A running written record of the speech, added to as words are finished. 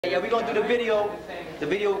Yeah, we're gonna do the video. The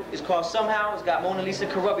video is called Somehow. It's got Mona Lisa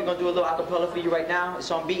Kurupt. We're gonna do a little acapella for you right now. It's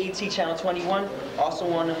on BET Channel 21.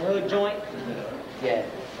 Also on the Hood joint. Yeah.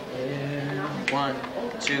 1,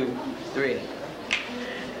 2, 3.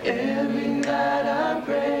 Every night I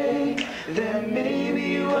pray that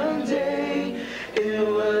maybe one day it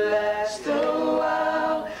will last a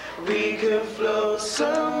while. We could flow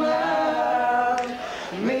somehow.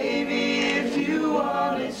 Maybe if you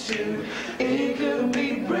wanted to, it could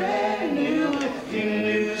be brand new if you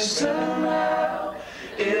knew somehow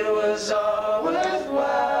it was all worthwhile.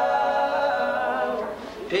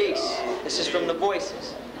 Peace. This is from the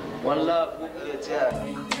Voices. One love. Good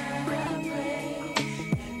time.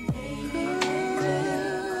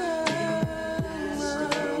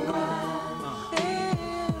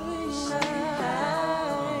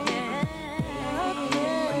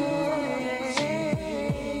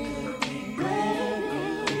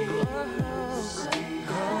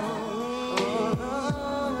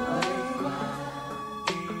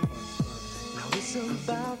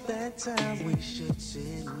 About that time we should sit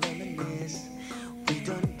and reminisce. We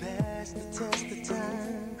done passed the test of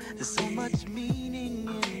time. There's so much meaning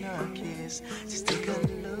in our kiss. Just take a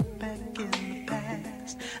look back in the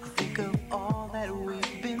past and think of all that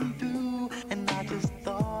we've been through. And I just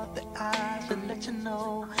thought that I should let you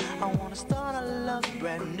know I wanna start a love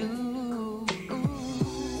brand new.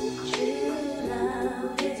 True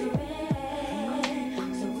love is rare,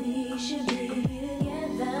 so we should be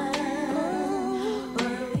together.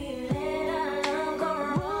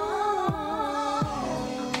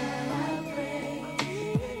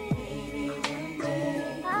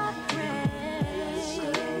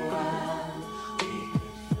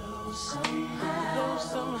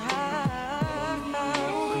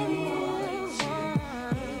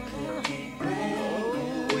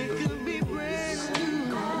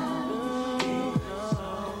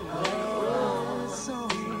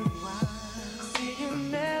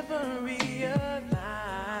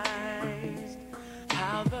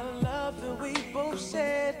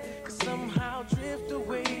 Somehow drift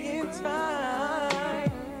away in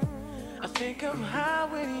time. I think of how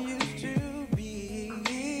it used to be.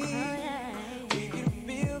 We can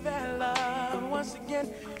feel that love once again.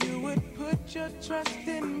 You would put your trust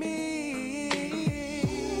in me.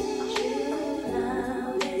 True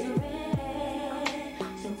love is rare,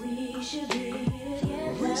 so we should be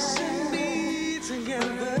together. We should be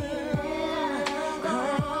together.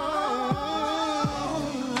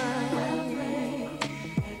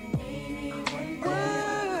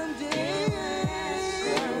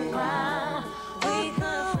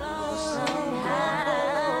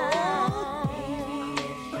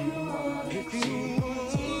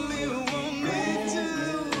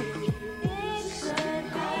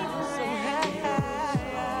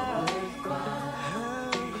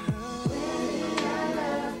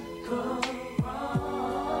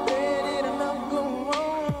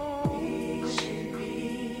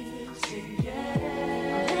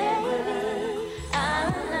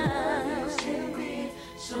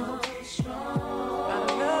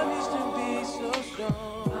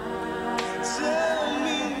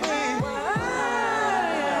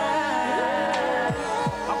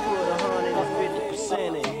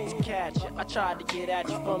 I tried to get at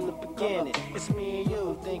you from the beginning. It's me and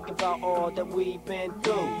you, think about all that we've been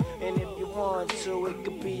through. And if you want to, it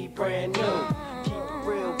could be brand new. Keep it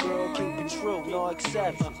real, girl, keep it true, no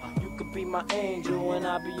exceptions. You could be my angel and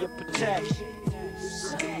I'll be your protection.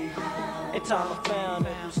 In time I found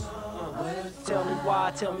it. Tell me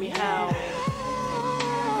why, tell me how.